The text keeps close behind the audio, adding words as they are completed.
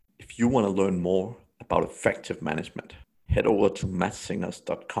you want to learn more about effective management, head over to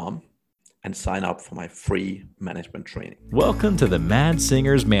madssingers.com and sign up for my free management training. Welcome to the Mad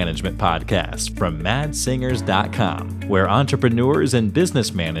Singers Management Podcast from madssingers.com, where entrepreneurs and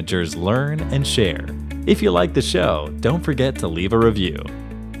business managers learn and share. If you like the show, don't forget to leave a review.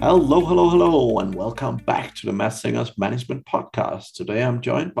 Hello, and welcome back to the Mad Singers Management Podcast. Today I'm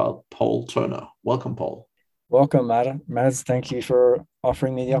joined by Paul Turner. Welcome, Paul. Welcome, Mads. Thank you for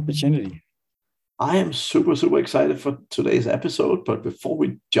offering me the opportunity. I am super excited for today's episode, but before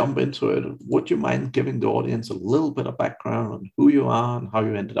we jump into it, would you mind giving the audience a little bit of background on who you are and how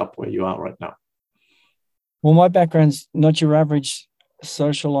you ended up where you are right now? Well, my background's not your average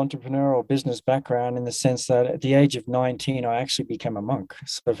social entrepreneur or business background, in the sense that at the age of 19, I actually became a monk.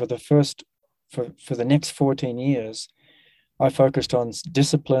 So for the next 14 years, I focused on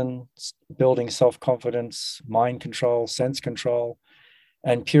discipline, building self-confidence, mind control, sense control,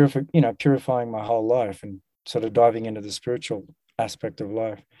 and purifying my whole life and sort of diving into the spiritual aspect of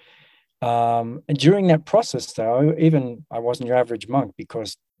life. And during that process, though, I wasn't your average monk,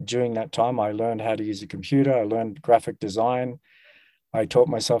 because during that time, I learned how to use a computer. I learned graphic design. I taught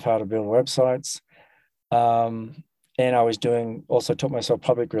myself how to build websites. And I also taught myself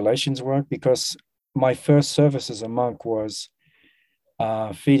public relations work, because my first service as a monk was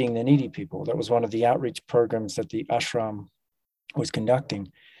feeding the needy people. That was one of the outreach programs that the ashram was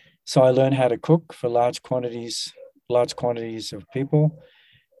conducting. So I learned how to cook for large quantities of people,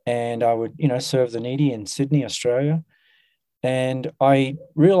 and I would, serve the needy in Sydney, Australia. And I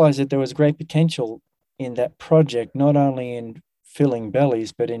realized that there was great potential in that project, not only in filling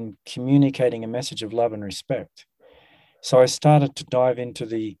bellies, but in communicating a message of love and respect. So I started to dive into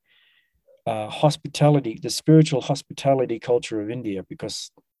the hospitality, the spiritual hospitality culture of India, because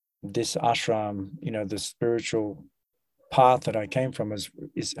this ashram, the spiritual path that I came from has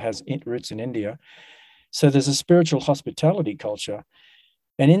roots in India. So there's a spiritual hospitality culture.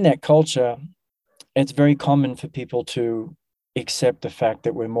 And in that culture, it's very common for people to accept the fact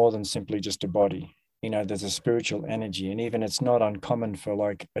that we're more than simply just a body. There's a spiritual energy. And even it's not uncommon for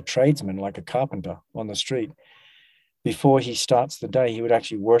like a tradesman, like a carpenter on the street, before he starts the day, he would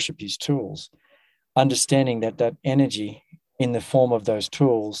actually worship his tools, understanding that energy in the form of those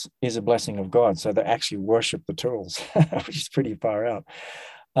tools is a blessing of God. So they actually worship the tools, which is pretty far out.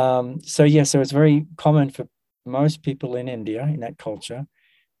 So it's very common for most people in India, in that culture,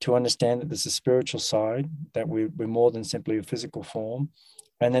 to understand that there's a spiritual side, that we're more than simply a physical form,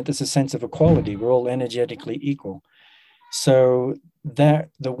 and that there's a sense of equality. We're all energetically equal. So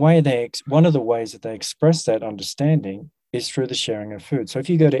one of the ways that they express that understanding is through the sharing of food. So if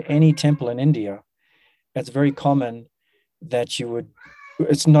you go to any temple in India, it's very common that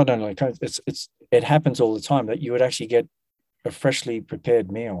it happens all the time, that you would actually get a freshly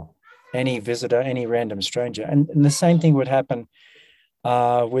prepared meal, any visitor, any random stranger. And the same thing would happen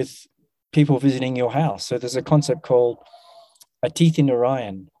with people visiting your house. So there's a concept called Atithi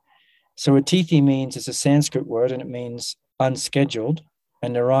Narayan. So Atithi means, it's a Sanskrit word, and it means unscheduled,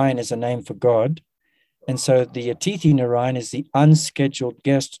 and Narayan is a name for God. And so the Atithi Narayan is the unscheduled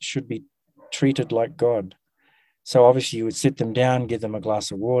guest should be treated like God. So obviously you would sit them down, give them a glass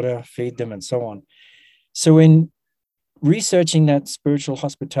of water, feed them, and so on. So in researching that spiritual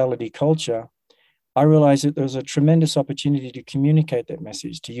hospitality culture, I realized that there was a tremendous opportunity to communicate that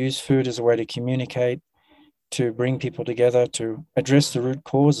message, to use food as a way to communicate, to bring people together, to address the root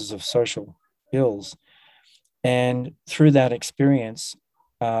causes of social ills. And through that experience,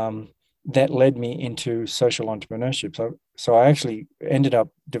 that led me into social entrepreneurship. So I actually ended up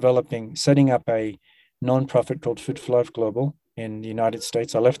setting up a nonprofit called Food for Life Global in the United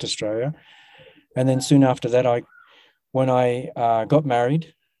States. I left Australia. And then soon after that, when I got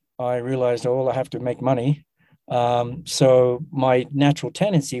married, I realized, I have to make money. So my natural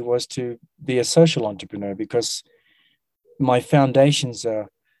tendency was to be a social entrepreneur, because my foundations are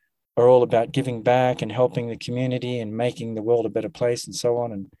all about giving back and helping the community and making the world a better place and so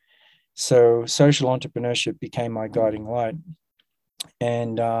on. And so social entrepreneurship became my guiding light.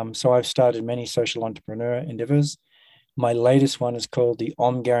 And so I've started many social entrepreneur endeavors. My latest one is called the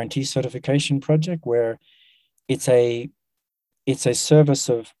Om Guarantee Certification Project, where it's a service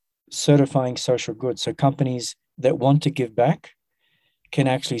of certifying social good. So companies that want to give back can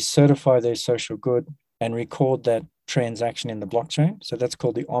actually certify their social good and record that transaction in the blockchain. So that's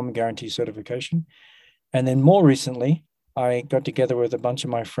called the Om Guarantee Certification. And then more recently, I got together with a bunch of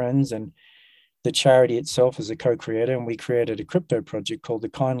my friends and the charity itself as a co-creator, and we created a crypto project called the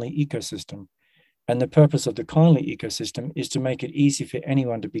Kindly Ecosystem. And the purpose of the Kindly Ecosystem is to make it easy for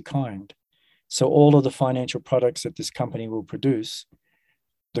anyone to be kind. So all of the financial products that this company will produce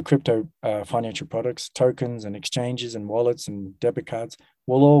the crypto financial products, tokens and exchanges and wallets and debit cards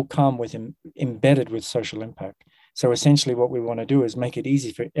will all come with embedded with social impact. So essentially what we want to do is make it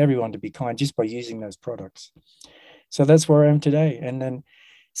easy for everyone to be kind just by using those products. So that's where I am today. And then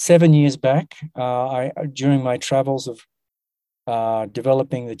 7 years back, during my travels of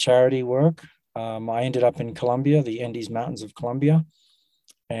developing the charity work, I ended up in Colombia, the Andes Mountains of Colombia.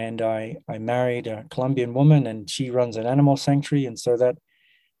 And I married a Colombian woman, and she runs an animal sanctuary. And so that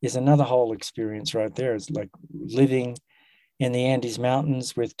is another whole experience right there. It's like living in the Andes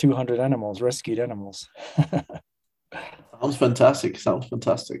Mountains with 200 animals, rescued animals. Sounds fantastic. Sounds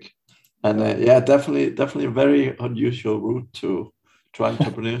fantastic. And definitely a very unusual route to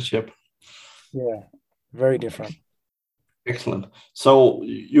entrepreneurship. Yeah, very different. Excellent. So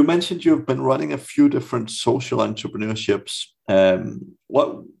you mentioned you've been running a few different social entrepreneurships.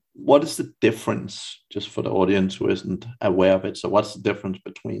 What is the difference, just for the audience who isn't aware of it? So what's the difference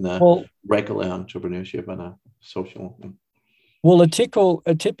between a regular entrepreneurship and a social one? Well, a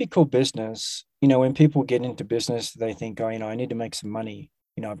typical business, when people get into business, they think, I need to make some money.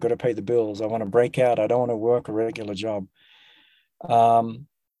 I've got to pay the bills. I want to break out. I don't want to work a regular job.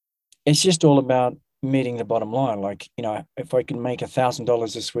 It's just all about meeting the bottom line. Like, if I can make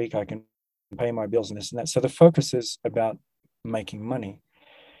 $1,000 this week, I can pay my bills and this and that. So the focus is about making money.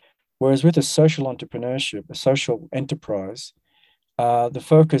 Whereas with a social entrepreneurship, a social enterprise, the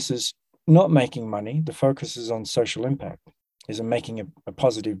focus is not making money. The focus is on social impact, is on making a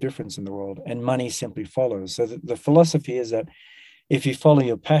positive difference in the world, and money simply follows. So the philosophy is that if you follow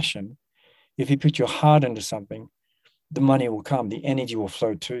your passion, if you put your heart into something, the money will come, the energy will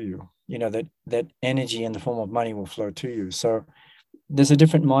flow to you. That energy in the form of money will flow to you. So there's a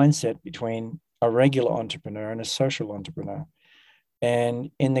different mindset between a regular entrepreneur and a social entrepreneur.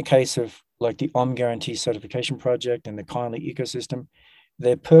 And in the case of like the Om Guarantee Certification Project and the Kindly Ecosystem,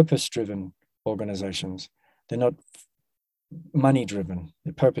 they're purpose-driven organizations. They're not money-driven,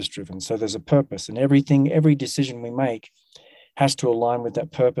 they're purpose-driven. So there's a purpose, and every decision we make has to align with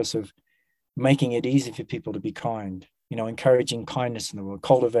that purpose of making it easy for people to be kind, encouraging kindness in the world,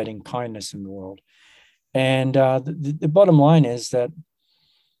 cultivating kindness in the world. And the bottom line is that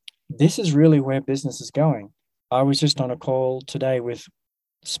this is really where business is going. I was just on a call today with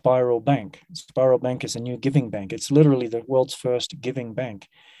Spiral Bank. Spiral Bank is a new giving bank. It's literally the world's first giving bank.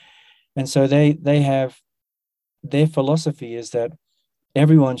 And so they have, their philosophy is that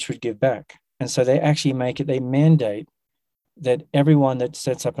everyone should give back. And so they actually they mandate that everyone that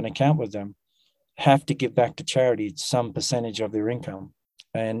sets up an account with them have to give back to charity some percentage of their income.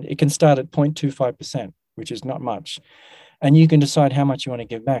 And it can start at 0.25%, which is not much. And you can decide how much you want to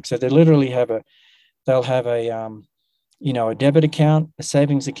give back. So they literally they'll have a debit account, a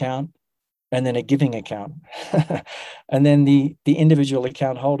savings account, and then a giving account. And then the individual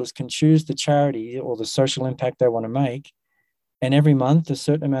account holders can choose the charity or the social impact they want to make. And every month, a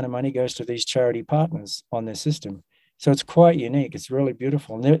certain amount of money goes to these charity partners on their system. So it's quite unique. It's really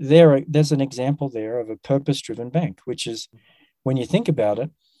beautiful. And there's an example there of a purpose-driven bank, which is, when you think about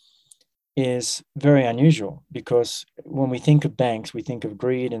it, is very unusual, because when we think of banks, we think of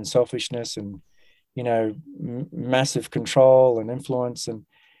greed and selfishness and, massive control and influence.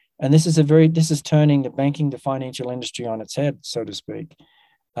 And this is turning the financial industry on its head, so to speak,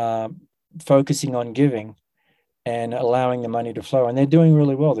 focusing on giving and allowing the money to flow. And they're doing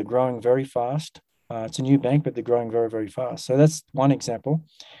really well. They're growing very fast. It's a new bank, but they're growing very, very fast. So that's one example.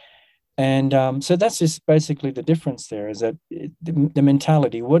 And so that's just basically the difference there, is that the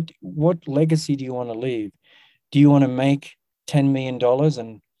mentality. What legacy do you want to leave? Do you want to make $10 million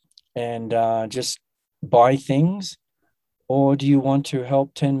and just buy things? Or do you want to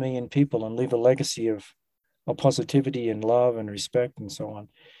help 10 million people and leave a legacy of positivity and love and respect and so on?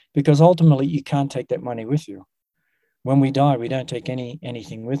 Because ultimately, you can't take that money with you. When we die, we don't take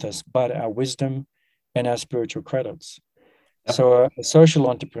anything with us but our wisdom and our spiritual credits. Yep. So a social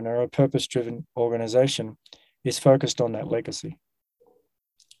entrepreneur, a purpose-driven organization, is focused on that legacy.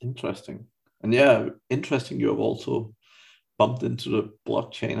 Interesting. And interesting you have also bumped into the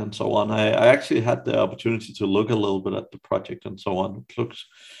blockchain and so on. I actually had the opportunity to look a little bit at the project and so on. It looks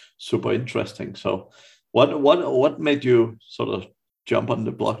super interesting. So what made you sort of jump on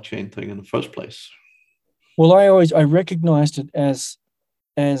the blockchain thing in the first place? Well, I recognized it as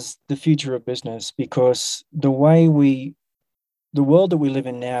the future of business, because the world that we live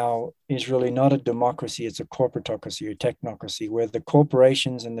in now is really not a democracy. It's a corporatocracy, or technocracy, where the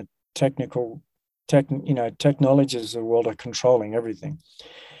corporations and the technologies of the world are controlling everything.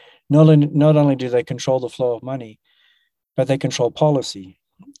 Not only do they control the flow of money, but they control policy.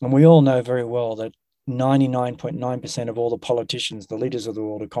 And we all know very well that 99.9% of all the politicians, the leaders of the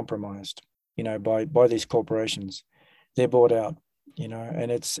world, are compromised, by these corporations. They're bought out,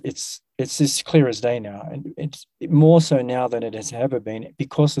 and it's as clear as day now, and it's more so now than it has ever been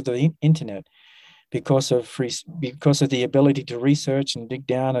because of the internet, because of the ability to research and dig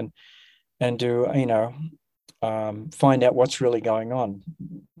down and do, find out what's really going on.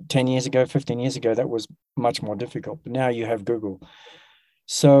 10 years ago, 15 years ago, that was much more difficult, but now you have Google.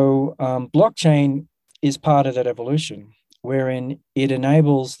 So blockchain is part of that evolution, wherein it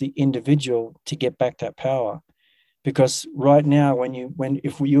enables the individual to get back that power. Because right now,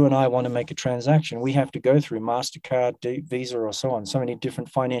 if you and I want to make a transaction, we have to go through MasterCard, Visa, or so on, so many different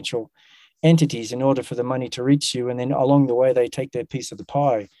financial entities in order for the money to reach you. And then along the way, they take their piece of the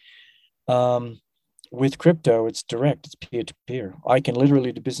pie. With crypto, it's direct, it's peer-to-peer. I can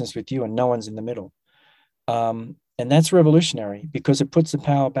literally do business with you and no one's in the middle. And that's revolutionary because it puts the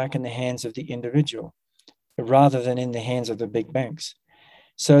power back in the hands of the individual rather than in the hands of the big banks.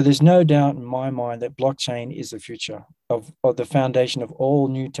 So there's no doubt in my mind that blockchain is the future of the foundation of all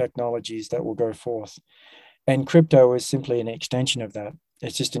new technologies that will go forth. And crypto is simply an extension of that.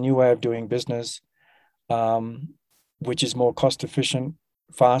 It's just a new way of doing business, which is more cost efficient,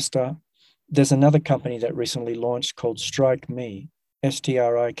 faster. There's another company that recently launched called StrikeMe,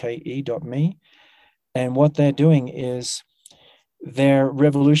 STRIKE.me. And what they're doing is they're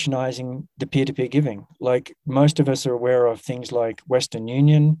revolutionizing the peer-to-peer giving. Like most of us are aware of things like Western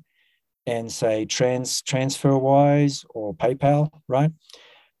Union and say TransferWise or PayPal, right?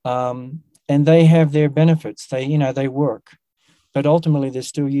 And they have their benefits. They work, but ultimately they're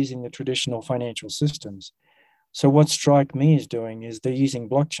still using the traditional financial systems. So what StrikeMe is doing is they're using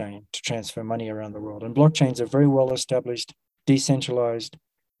blockchain to transfer money around the world. And blockchain's a very well-established, decentralized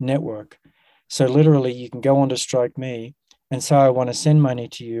network. So literally you can go onto StrikeMe and say, I want to send money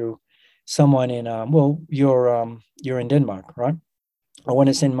to you, someone in, you're in Denmark, right? I want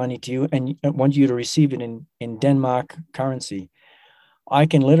to send money to you and I want you to receive it in Denmark currency. I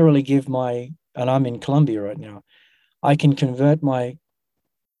can literally and I'm in Colombia right now, I can convert my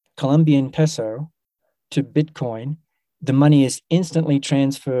Colombian peso to Bitcoin. The money is instantly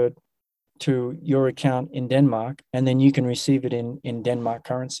transferred to your account in Denmark, and then you can receive it in Denmark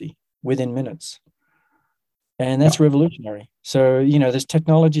currency within minutes. And that's revolutionary. So, there's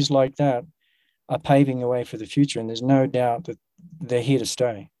technologies like that are paving the way for the future, and there's no doubt that they're here to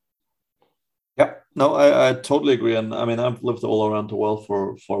stay. Yeah, no, I totally agree. And I mean, I've lived all around the world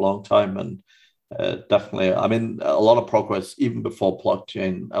for a long time, and definitely, I mean, a lot of progress, even before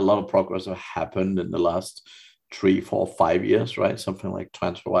blockchain, a lot of progress have happened in the last 3, 4, 5 years, right? Something like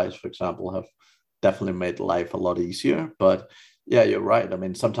TransferWise, for example, have definitely made life a lot easier. But yeah, you're right. I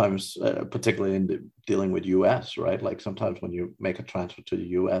mean, sometimes, particularly in dealing with US, right? Like sometimes when you make a transfer to the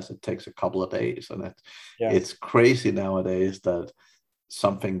US, it takes a couple of days, and it's crazy nowadays that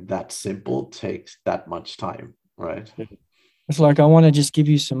something that simple takes that much time, right? Yeah. It's like, I want to just give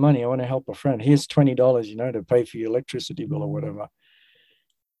you some money. I want to help a friend. Here's $20, to pay for your electricity bill or whatever.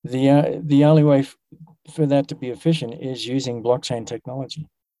 The only way for that to be efficient is using blockchain technology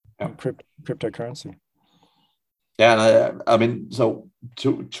and cryptocurrency. Yeah, and I mean, so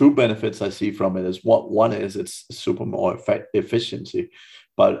two benefits I see from it is one is it's super more efficiency,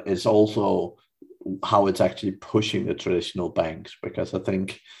 but it's also how it's actually pushing the traditional banks, because I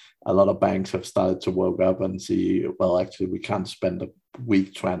think a lot of banks have started to woke up and see, well, actually, we can't spend a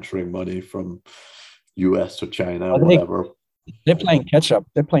week transferring money from US to China or whatever. They're playing catch up.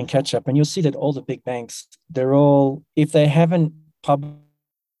 And you'll see that all the big banks, they're all, if they haven't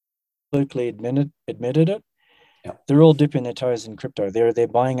publicly admitted it, they're all dipping their toes in crypto. They're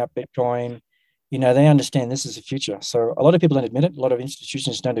buying up Bitcoin. They understand this is the future. So a lot of people don't admit it. A lot of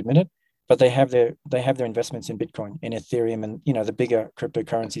institutions don't admit it. But they have their investments in Bitcoin and Ethereum and the bigger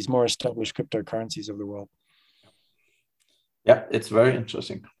cryptocurrencies, more established cryptocurrencies of the world. Yeah, it's very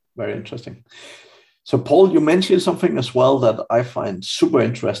interesting. Very interesting. So, Paul, you mentioned something as well that I find super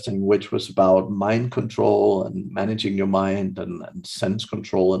interesting, which was about mind control and managing your mind and sense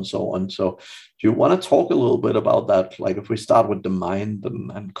control and so on. So, do you want to talk a little bit about that? Like, if we start with the mind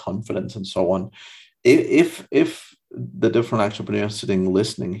and confidence and so on, if the different entrepreneurs sitting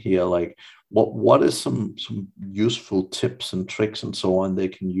listening here, like what is some useful tips and tricks and so on they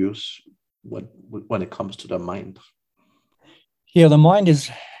can use when it comes to their mind? Yeah, the mind is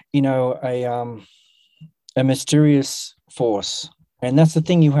a mysterious force, and that's the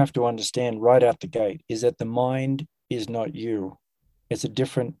thing you have to understand right out the gate, is that the mind is not you. It's a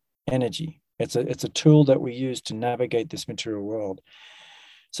different energy. It's a tool that we use to navigate this material world.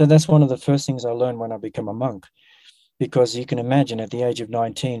 So that's one of the first things I learned when I became a monk. because you can imagine at the age of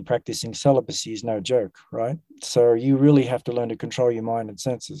 19, practicing celibacy is no joke, right? So you really have to learn to control your mind and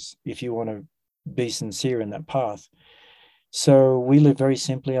senses if you want to be sincere in that path. So we lived very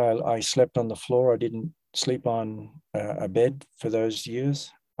simply. I slept on the floor. I didn't sleep on a bed for those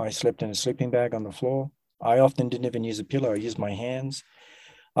years. I slept in a sleeping bag on the floor. I often didn't even use a pillow. I used my hands.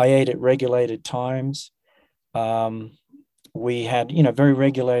 I ate at regulated times. We had, very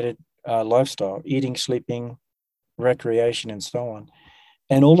regulated lifestyle, eating, sleeping, recreation, and so on.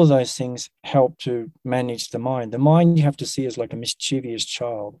 And all of those things help to manage the mind. The mind you have to see as like a mischievous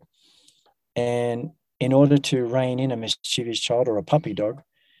child. And in order to rein in a mischievous child or a puppy dog,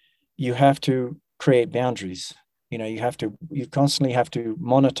 you have to create boundaries. You constantly have to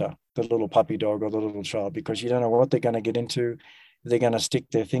monitor the little puppy dog or the little child, because you don't know what they're going to get into. They're going to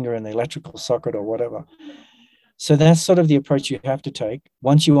stick their finger in the electrical socket or whatever. So that's sort of the approach you have to take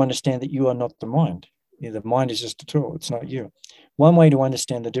once you understand that you are not the mind. The mind is just a tool. It's not you. One way to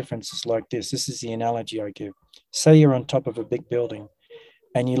understand the difference is like this. This is the analogy I give. Say you're on top of a big building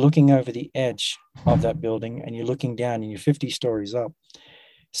and you're looking over the edge of that building and you're looking down and you're 50 stories up.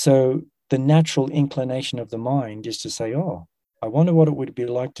 So the natural inclination of the mind is to say, oh, I wonder what it would be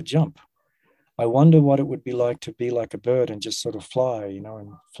like to jump. I wonder what it would be like a bird and just sort of fly,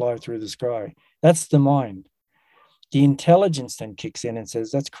 and fly through the sky. That's the mind. The intelligence then kicks in and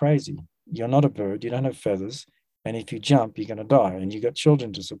says, that's crazy. You're not a bird. You don't have feathers. And if you jump, you're going to die, and you've got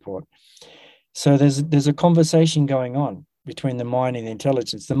children to support. So there's a conversation going on between the mind and the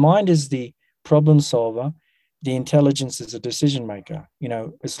intelligence. The mind is the problem solver. The intelligence is a decision maker.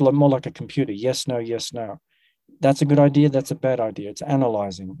 It's a lot more like a computer. Yes, no, yes, no. That's a good idea. That's a bad idea. It's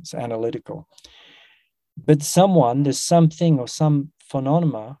analyzing. It's analytical. But there's something or some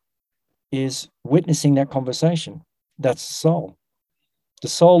phenomena is witnessing that conversation. That's the soul. The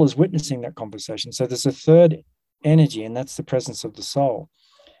soul is witnessing that conversation. So there's a third energy, and that's the presence of the soul.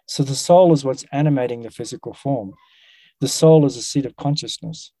 So the soul is what's animating the physical form. The soul is a seat of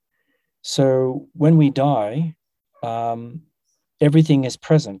consciousness. So when we die, everything is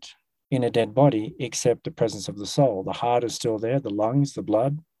present in a dead body except the presence of the soul. The heart is still there, the lungs, the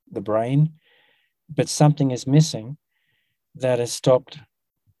blood, the brain, but something is missing that has stopped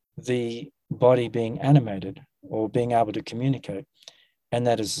the body being animated or being able to communicate. And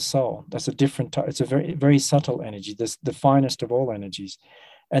that is the soul. That's a different type. It's a very, very subtle energy, the finest of all energies.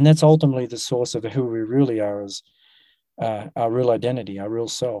 And that's ultimately the source of who we really are as our real identity, our real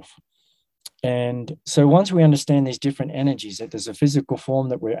self. And so once we understand these different energies, that there's a physical form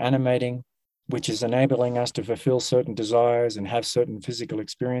that we're animating, which is enabling us to fulfill certain desires and have certain physical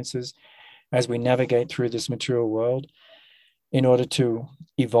experiences as we navigate through this material world in order to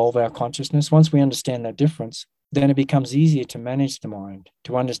evolve our consciousness. Once we understand that difference, then it becomes easier to manage the mind,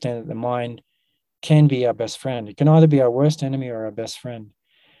 to understand that the mind can be our best friend. It can either be our worst enemy or our best friend.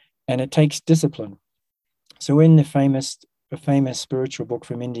 And it takes discipline. So in the famous spiritual book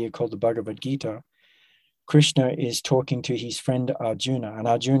from India called the Bhagavad Gita, Krishna is talking to his friend Arjuna, and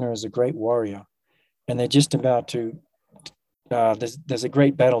Arjuna is a great warrior. And they're just about to, there's a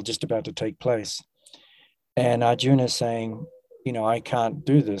great battle just about to take place. And Arjuna is saying, I can't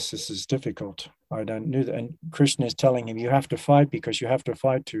do this. This is difficult. I don't do that. And Krishna is telling him, you have to fight because you have to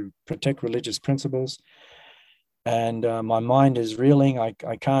fight to protect religious principles. And my mind is reeling. I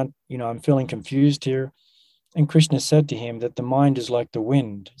can't, I'm feeling confused here. And Krishna said to him that the mind is like the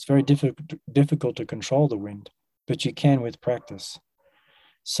wind. It's very difficult to control the wind, but you can with practice.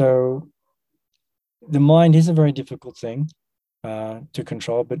 So the mind is a very difficult thing to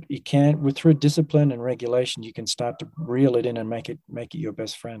control, but you can, through discipline and regulation, you can start to reel it in and make it your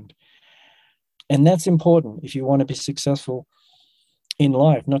best friend. And that's important if you want to be successful in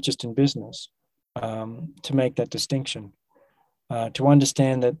life, not just in business, to make that distinction, to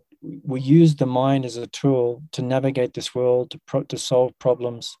understand that we use the mind as a tool to navigate this world, to solve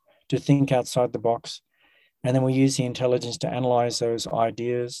problems, to think outside the box. And then we use the intelligence to analyze those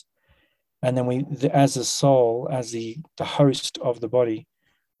ideas. And then we, as a soul, as the host of the body,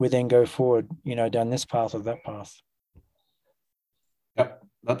 we then go forward, down this path or that path. Yep.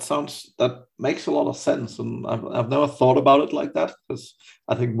 That makes a lot of sense. And I've never thought about it like that, because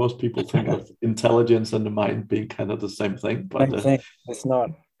I think most people think of intelligence and the mind being kind of the same thing. But it's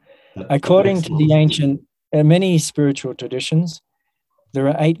not. According to the ancient, many spiritual traditions, there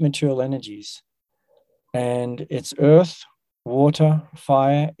are 8 material energies, and it's earth, water,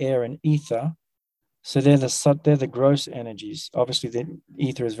 fire, air, and ether. So they're the gross energies. Obviously, the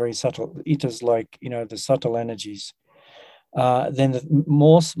ether is very subtle. Ether is like, the subtle energies. Then the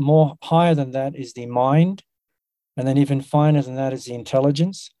more higher than that is the mind, and then even finer than that is the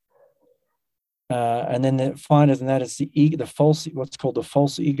intelligence. And then finer than that is the ego, the false, what's called the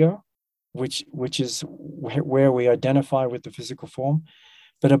false ego, which is where we identify with the physical form.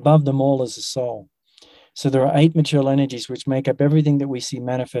 But above them all is the soul. So there are 8 material energies which make up everything that we see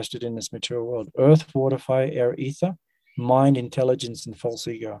manifested in this material world: earth, water, fire, air, ether, mind, intelligence, and false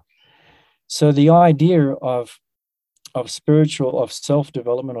ego. So the idea of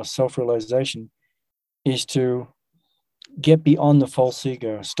self-development or self-realization is to get beyond the false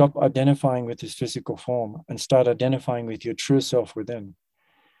ego, stop identifying with this physical form, and start identifying with your true self within.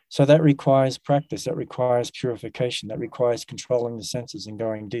 So that requires practice, that requires purification, that requires controlling the senses and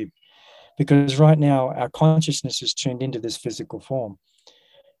going deep. Because right now our consciousness is tuned into this physical form.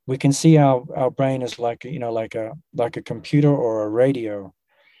 We can see our brain as like a computer or a radio.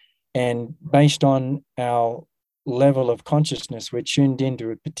 And based on our level of consciousness, we're tuned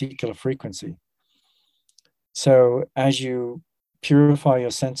into a particular frequency. So as you purify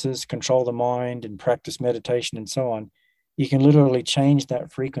your senses, control the mind, and practice meditation and so on, you can literally change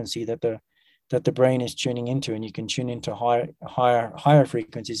that frequency that the brain is tuning into, and you can tune into higher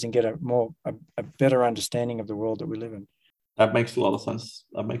frequencies and get a better understanding of the world that we live in. That makes a lot of sense.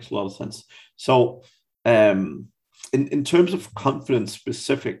 So, in terms of confidence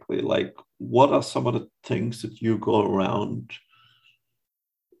specifically, like, what are some of the things that you go around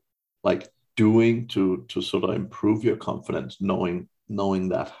like doing to sort of improve your confidence, knowing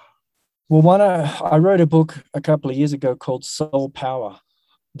that? Well, I wrote a book a couple of years ago called Soul Power,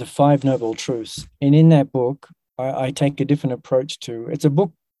 The 5 Noble Truths. And in that book, I take a different approach to, it's a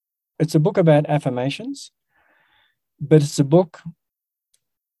book about affirmations, but it's a book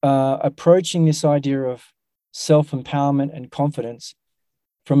approaching this idea of self-empowerment and confidence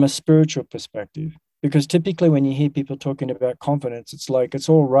from a spiritual perspective. Because typically when you hear people talking about confidence, it's like, it's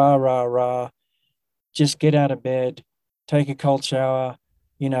all rah, rah, rah, just get out of bed, take a cold shower,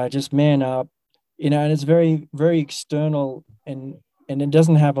 just man up, and it's very, very external, and it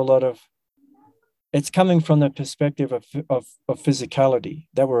doesn't have a lot of, it's coming from the perspective of physicality,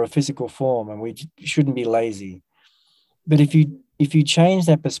 that we're a physical form and we shouldn't be lazy. But if you change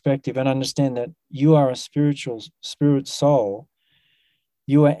that perspective and understand that you are a spirit soul,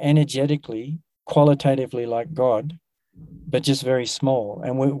 you are energetically, qualitatively like God, but just very small.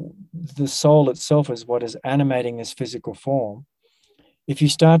 And the soul itself is what is animating this physical form. If you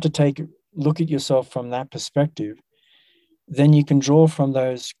start to look at yourself from that perspective, then you can draw from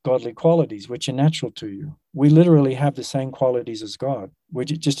those godly qualities, which are natural to you. We literally have the same qualities as God,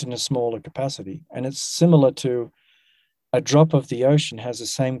 which is just in a smaller capacity. And it's similar to a drop of the ocean has the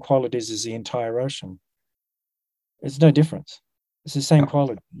same qualities as the entire ocean. It's no difference. It's the same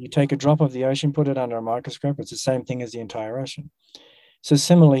quality. You take a drop of the ocean, put it under a microscope, it's the same thing as the entire ocean. So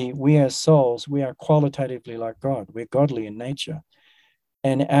similarly, we as souls, we are qualitatively like God. We're godly in nature.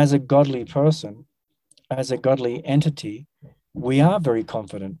 And as a godly person, as a godly entity, we are very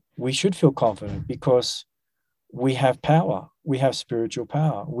confident. We should feel confident because we have power. We have spiritual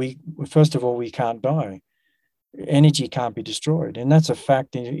power. First of all, we can't die. Energy can't be destroyed. And that's a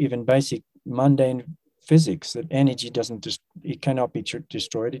fact in even basic mundane physics, that energy it cannot be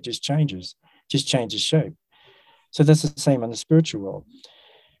destroyed. It just changes shape. So that's the same in the spiritual world.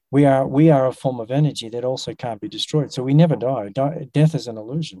 We are a form of energy that also can't be destroyed. So we never die. Death is an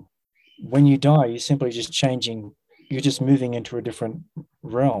illusion. When you die, you're simply just changing, you're just moving into a different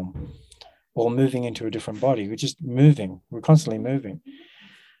realm or moving into a different body. We're just moving. We're constantly moving.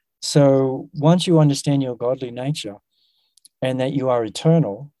 So once you understand your godly nature and that you are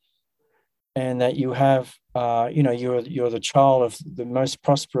eternal and that you have, you're the child of the most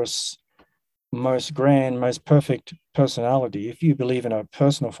prosperous, most grand, most perfect personality. If you believe in a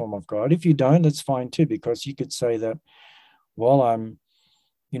personal form of God, if you don't, that's fine too, because you could say that, well, I'm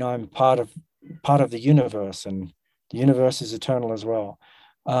part of the universe, and the universe is eternal as well.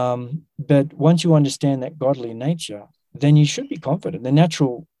 But once you understand that godly nature, then you should be confident. The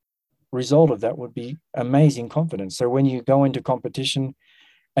natural result of that would be amazing confidence. So when you go into competition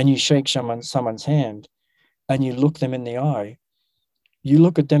and you shake someone's hand and you look them in the eye, you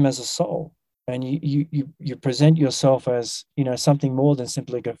look at them as a soul, and you present yourself as something more than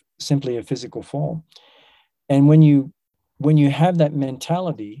simply a physical form. And when you have that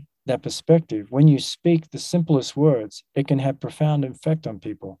mentality, that perspective, when you speak the simplest words, it can have profound effect on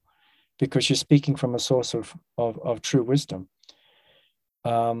people because you're speaking from a source of true wisdom.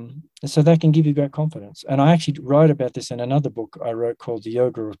 So that can give you great confidence. And I actually wrote about this in another book I wrote called The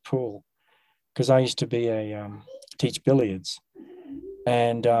Yoga of Pool, because I used to teach billiards,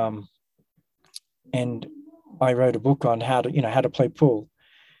 and I wrote a book on how to play pool.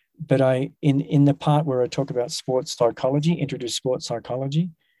 But in the part where I talk about sports psychology, introduce sports psychology,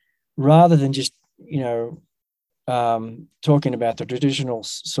 rather than just talking about the traditional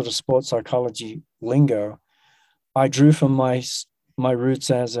sort of sports psychology lingo, I drew from my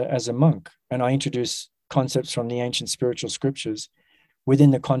roots as a monk, and I introduced concepts from the ancient spiritual scriptures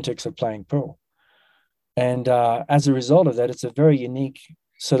within the context of playing pool. And as a result of that, it's a very unique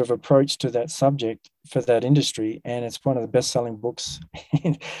sort of approach to that subject for that industry. And it's one of the best-selling books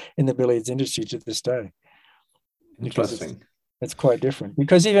in the billiards industry to this day. Interesting. It's quite different,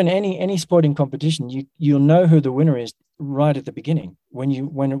 because even any sporting competition, you'll know who the winner is right at the beginning.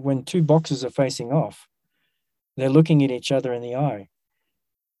 When two boxers are facing off, they're looking at each other in the eye,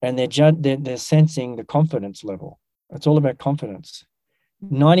 and they're sensing the confidence level. It's all about confidence.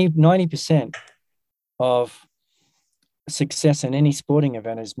 90% of success in any sporting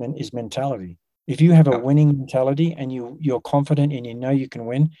event is mentality. If you have a winning mentality and you're confident and you know you can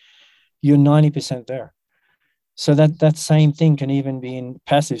win, you're 90% there. So that same thing can even be in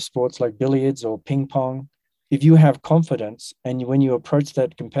passive sports like billiards or ping pong. If you have confidence, and when you approach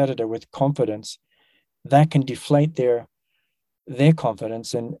that competitor with confidence, that can deflate their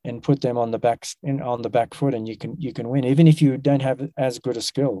confidence and put them on the back foot, and you can win, even if you don't have as good a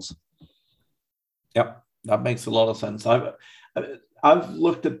skills. Yep, that makes a lot of sense. I've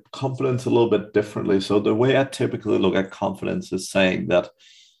looked at confidence a little bit differently. So the way I typically look at confidence is saying that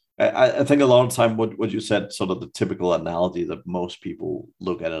I think a lot of time what you said, sort of the typical analogy that most people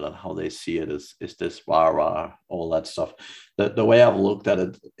look at it and how they see it is this rah, all that stuff. The way I've looked at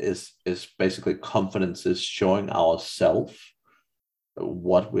it is basically confidence is showing ourselves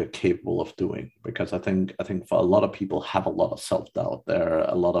what we're capable of doing, because I think for a lot of people have a lot of self-doubt. There are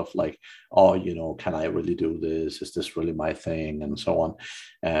a lot of like, oh, can I really do this? Is this really my thing? And so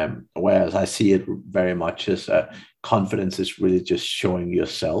on. Whereas I see it very much as confidence is really just showing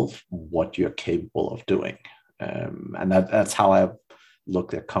yourself what you're capable of doing. And that's how I've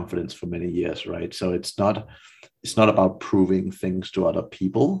looked at confidence for many years, right? So it's not about proving things to other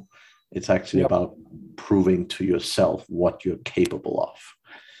people. It's actually about proving to yourself what you're capable of.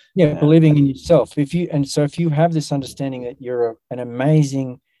 Yeah, believing in yourself. If you have this understanding that you're an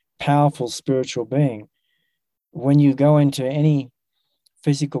amazing, powerful spiritual being, when you go into any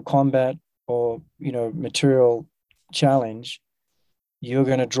physical combat or material challenge, you're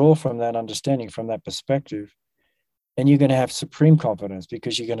going to draw from that understanding, from that perspective, and you're going to have supreme confidence,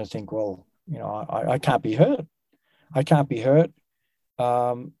 because you're going to think, well, I can't be hurt. I can't be hurt.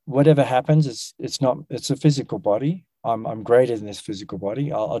 Whatever happens, it's a physical body. I'm greater than this physical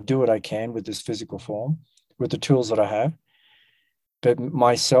body. I'll do what I can with this physical form, with the tools that I have. But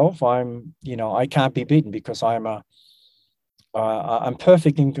myself, I can't be beaten, because I'm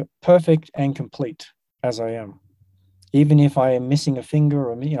perfect and complete as I am. Even if I am missing a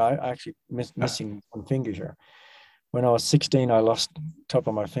finger, or I actually missing one finger here. When I was 16, I lost top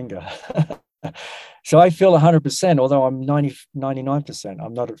of my finger. So I feel 100%, although I'm 99%.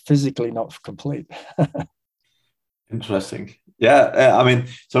 I'm not physically not complete. Interesting. Yeah. I mean,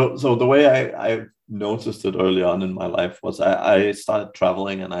 so the way I noticed it early on in my life was I started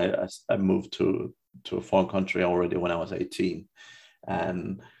traveling, and I moved to a foreign country already when I was 18.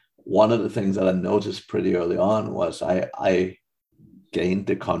 And one of the things that I noticed pretty early on was I gained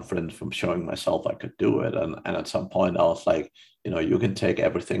the confidence from showing myself I could do it. And at some point I was like, you can take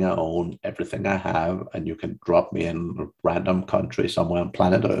everything I own, everything I have, and you can drop me in a random country somewhere on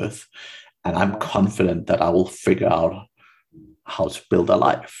planet Earth, and I'm confident that I will figure out how to build a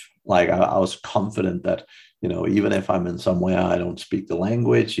life. Like I was confident that, even if I'm in somewhere I don't speak the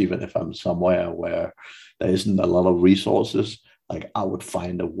language, even if I'm somewhere where there isn't a lot of resources, like I would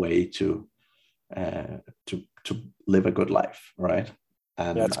find a way to live a good life, right?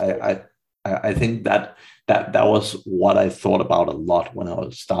 And I think that was what I thought about a lot when I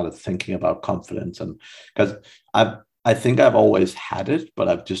started thinking about confidence, and because I think I've always had it, but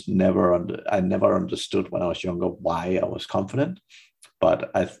I've just never understood when I was younger why I was confident.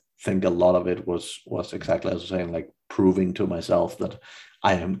 But I think a lot of it was exactly as I was saying, like proving to myself that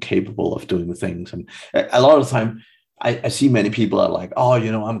I am capable of doing things. And a lot of the time, I see many people are like, oh,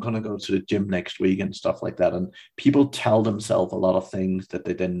 I'm going to go to the gym next week and stuff like that. And people tell themselves a lot of things that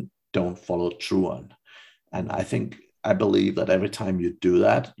they then don't follow through on. And I believe that every time you do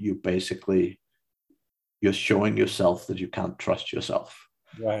that, you're showing yourself that you can't trust yourself.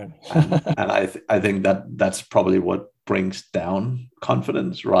 Right. and I think that's probably what brings down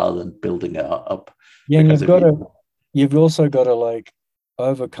confidence rather than building it up. Yeah, and you've also got to like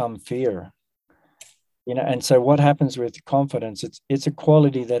overcome fear. And so what happens with confidence, it's a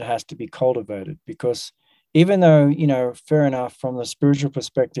quality that has to be cultivated, because even though, fair enough, from the spiritual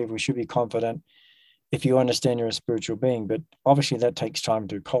perspective, we should be confident. if you understand you're a spiritual being. But obviously that takes time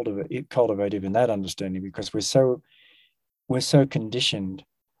to cultivate even that understanding, because we're so conditioned,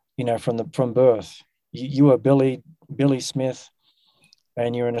 from birth. You are Billy Smith,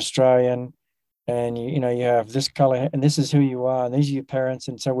 and you're an Australian, and you have this color, and this is who you are, and these are your parents,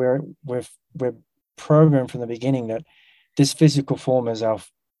 and so we're programmed from the beginning that this physical form is our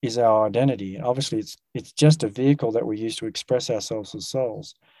identity. And obviously, it's just a vehicle that we use to express ourselves as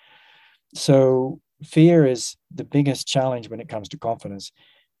souls. So fear is the biggest challenge when it comes to confidence,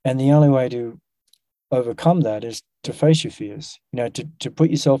 and the only way to overcome that is to face your fears. To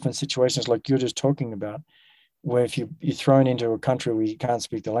put yourself in situations like you're just talking about, where if you're thrown into a country where you can't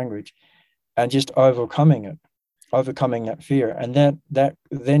speak the language, and just overcoming that fear, and that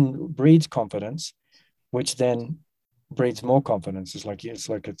then breeds confidence, which then breeds more confidence.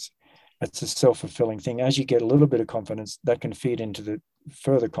 It's a self-fulfilling thing. As you get a little bit of confidence, that can feed into the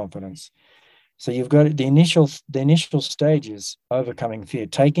further confidence. So you've got the initial stages: overcoming fear,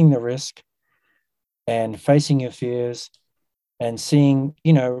 taking the risk, and facing your fears, and seeing,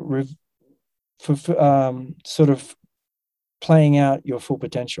 sort of playing out your full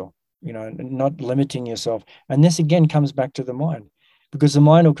potential, not limiting yourself. And this again comes back to the mind, because the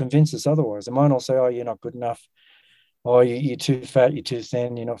mind will convince us otherwise. The mind will say, oh, you're not good enough. Oh, you're too fat, you're too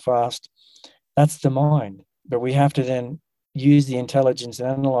thin, you're not fast. That's the mind. But we have to then use the intelligence and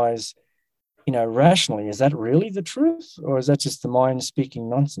analyze, rationally, is that really the truth, or is that just the mind speaking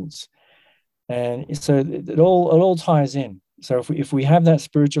nonsense? And so it all ties in. So if we have that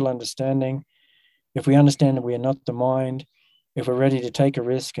spiritual understanding, if we understand that we are not the mind, if we're ready to take a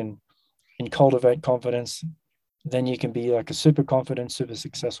risk and cultivate confidence, then you can be like a super confident, super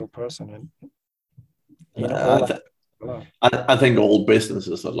successful person. And I think all business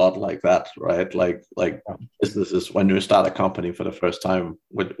is a lot like that, right? Like businesses, when you start a company for the first time,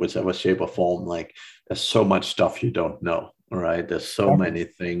 with whichever shape or form, like there's so much stuff you don't know, right? There's so many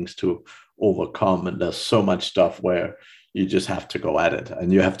things to overcome, and there's so much stuff where you just have to go at it,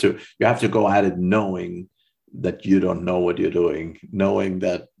 and you have to go at it knowing that you don't know what you're doing, knowing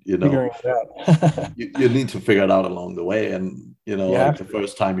that figuring it out. you need to figure it out along the way. And like the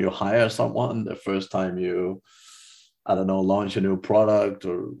first time you hire someone, the first time you, I don't know, launch a new product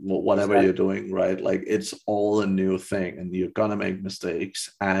or whatever you're doing, right? Like it's all a new thing, and you're gonna make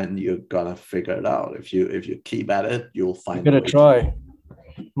mistakes, and you're gonna figure it out. If you keep at it, you'll find. You're gonna try.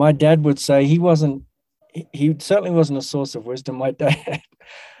 My dad would say he certainly wasn't a source of wisdom, my dad.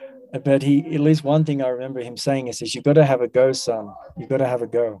 But at least one thing I remember him saying is, you got to have a go, son. You got to have a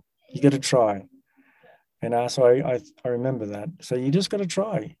go. You got to try. So I remember that. So you just got to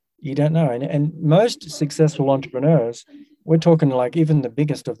try. You don't know. And most successful entrepreneurs, we're talking like even the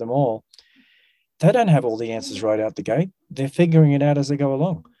biggest of them all, they don't have all the answers right out the gate. They're figuring it out as they go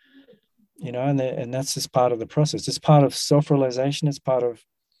along. And that's just part of the process. It's part of self-realization. It's part of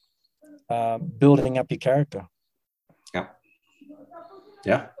building up your character.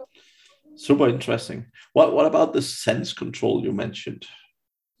 Yeah. Super interesting. What about the sense control you mentioned?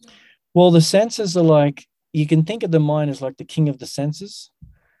 Well, the senses are like, you can think of the mind as like the king of the senses,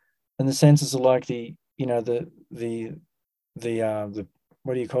 and the senses are like the what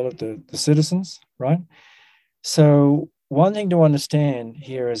do you call it? The citizens, right? So one thing to understand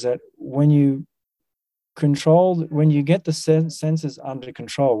here is that when you get the senses under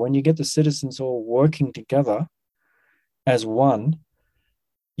control, when you get the citizens all working together as one,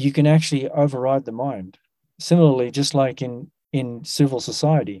 you can actually override the mind. Similarly, just like in civil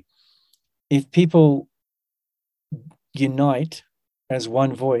society, if people unite as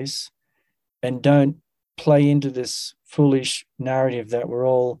one voice and don't play into this foolish narrative that we're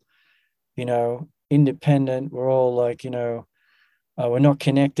all, independent, we're all like, we're not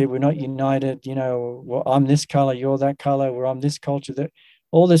connected, we're not united, well, I'm this color, you're that color, or I'm this culture, that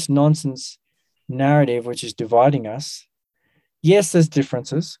all this nonsense narrative which is dividing us. Yes, there's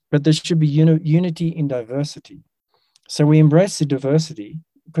differences, but there should be unity in diversity. So we embrace the diversity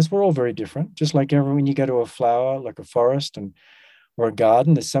because we're all very different. Just like when you go to a flower, like a forest or a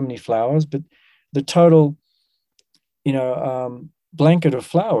garden, there's so many flowers, but the total, blanket of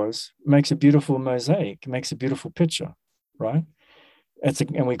flowers makes a beautiful mosaic, makes a beautiful picture, right?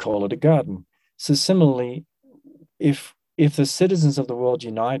 And we call it a garden. So similarly, if the citizens of the world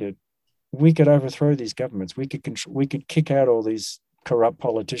united, we could overthrow these governments. We could kick out all these corrupt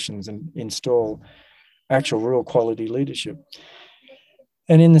politicians and install actual real quality leadership.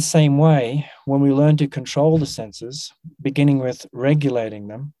 And in the same way, when we learn to control the senses, beginning with regulating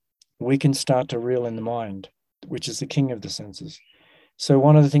them, we can start to reel in the mind, which is the king of the senses. So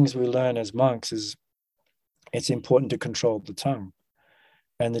one of the things we learn as monks is it's important to control the tongue.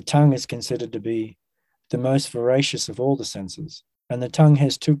 And the tongue is considered to be the most voracious of all the senses. And the tongue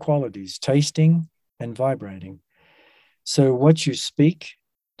has two qualities, tasting and vibrating. So what you speak,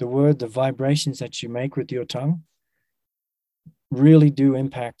 the vibrations that you make with your tongue really do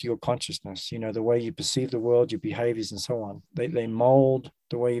impact your consciousness, the way you perceive the world, your behaviors, and so on. They mold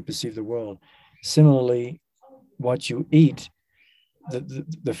the way you perceive the world. Similarly, what you eat,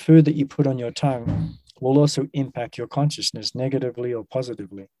 the food that you put on your tongue will also impact your consciousness negatively or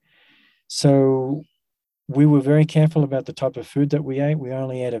positively. So we were very careful about the type of food that we ate. We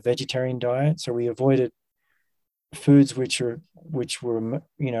only ate a vegetarian diet, so we avoided foods which were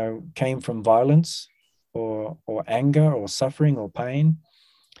came from violence or anger or suffering or pain.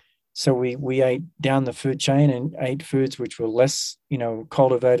 So we ate down the food chain and ate foods which were less,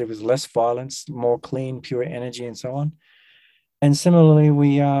 cultivated with less violence, more clean, pure energy, and so on. And similarly,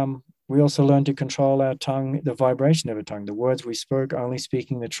 we also learned to control our tongue, the vibration of our tongue, the words we spoke, only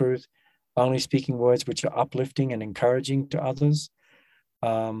speaking the truth, only speaking words which are uplifting and encouraging to others,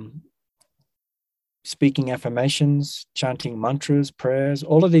 speaking affirmations, chanting mantras, prayers.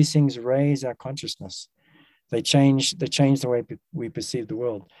 All of these things raise our consciousness. They change the way we perceive the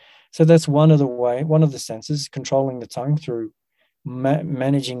world. So that's one of the senses, controlling the tongue through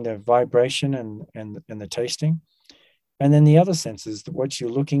managing the vibration and the tasting. And then the other senses, what you're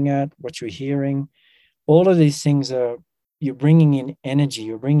looking at, what you're hearing, all of these things you're bringing in energy,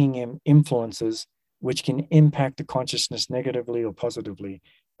 you're bringing in influences which can impact the consciousness negatively or positively,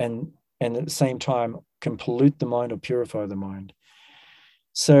 and at the same time can pollute the mind or purify the mind.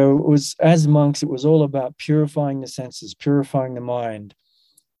 So it was, as monks, it was all about purifying the senses, purifying the mind,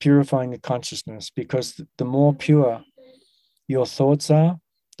 purifying the consciousness, because the more pure your thoughts are,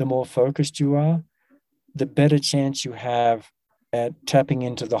 the more focused you are, the better chance you have at tapping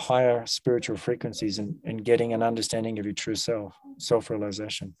into the higher spiritual frequencies and getting an understanding of your true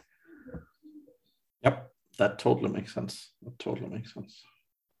self-realization. Yep, that totally makes sense.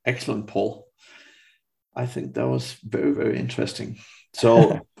 Excellent, Paul. I think that was very, very interesting.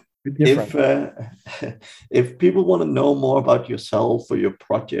 So if people want to know more about yourself or your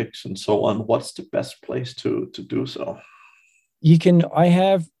projects and so on, what's the best place to do so? I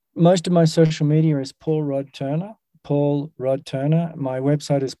have most of my social media is Paul Rod Turner. My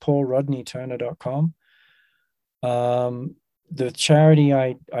website is paulrodneyturner.com. The charity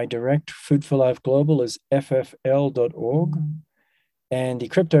I direct, Food for Life Global, is ffl.org. And the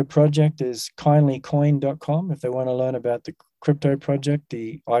crypto project is kindlycoin.com. If they want to learn about the crypto project,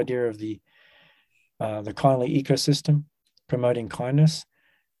 the idea of the kindly ecosystem, promoting kindness.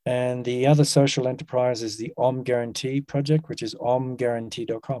 And the other social enterprise is the Om Guarantee project, which is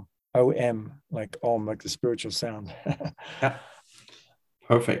omguarantee.com. OM, like Om, like the spiritual sound. Yeah.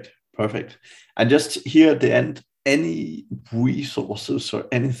 Perfect. And just here at the end, any resources or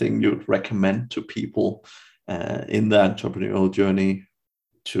anything you'd recommend to people in the entrepreneurial journey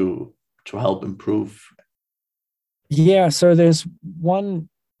to help improve? Yeah, so there's one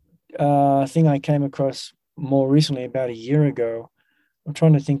thing I came across more recently, about a year ago. I'm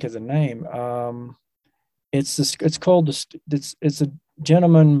trying to think of the name. It's a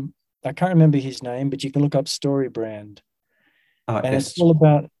gentleman. I can't remember his name, but you can look up Story Brand, and it's all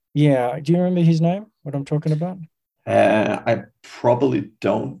about. Yeah, do you remember his name? What I'm talking about? I probably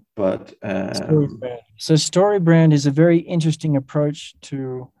don't, but Story Brand. So Story Brand is a very interesting approach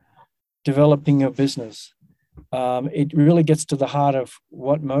to developing your business. It really gets to the heart of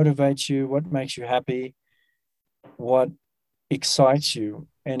what motivates you, what makes you happy, what excites you,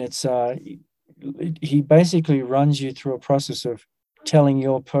 and he basically runs you through a process of telling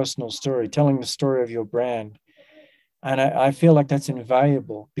your personal story, telling the story of your brand. And I feel like that's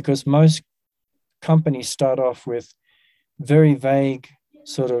invaluable, because most companies start off with very vague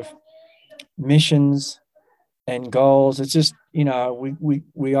sort of missions and goals. It's just,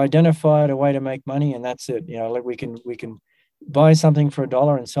 we identified a way to make money, and that's it. Like we can buy something for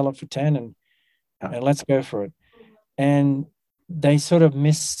 $1 and sell it for 10 and let's go for it. And they sort of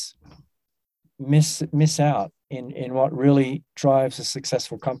miss out in what really drives a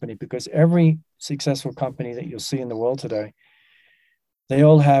successful company, because every successful company that you'll see in the world today, they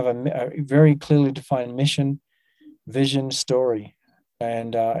all have a very clearly defined mission, vision, story.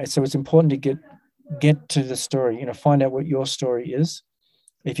 And so it's important to get to the story, find out what your story is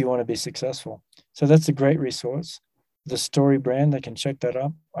if you want to be successful. So that's a great resource. The Story Brand, they can check that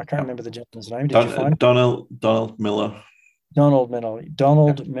up. I can't remember the gentleman's name. Did you find Donald Miller? Donald Miller,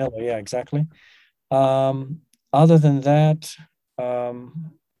 yeah, exactly. Other than that, don't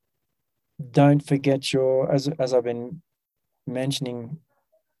forget as I've been mentioning,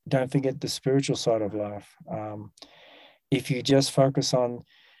 don't forget the spiritual side of life. If you just focus on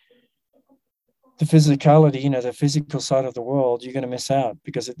the physicality, the physical side of the world, you're going to miss out,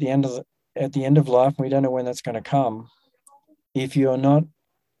 because at the end of life, we don't know when that's going to come. If you're not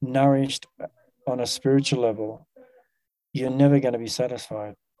nourished on a spiritual level, you're never going to be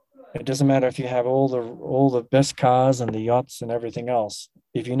satisfied. It doesn't matter if you have all the best cars and the yachts and everything else.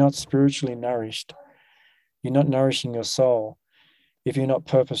 If you're not spiritually nourished, you're not nourishing your soul. If you're not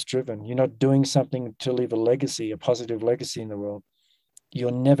purpose-driven, you're not doing something to leave a legacy, a positive legacy in the world,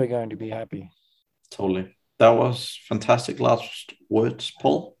 you're never going to be happy. Totally. That was fantastic last words,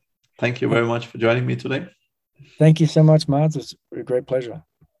 Paul. Thank you very much for joining me today. Thank you so much, Mads. It's a great pleasure.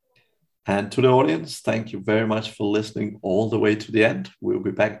 And to the audience, thank you very much for listening all the way to the end. We'll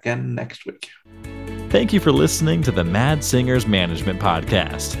be back again next week. Thank you for listening to the Mad Singers Management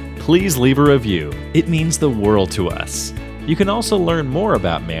Podcast. Please leave a review. It means the world to us. You can also learn more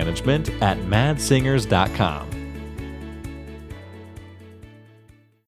about management at madsingers.com.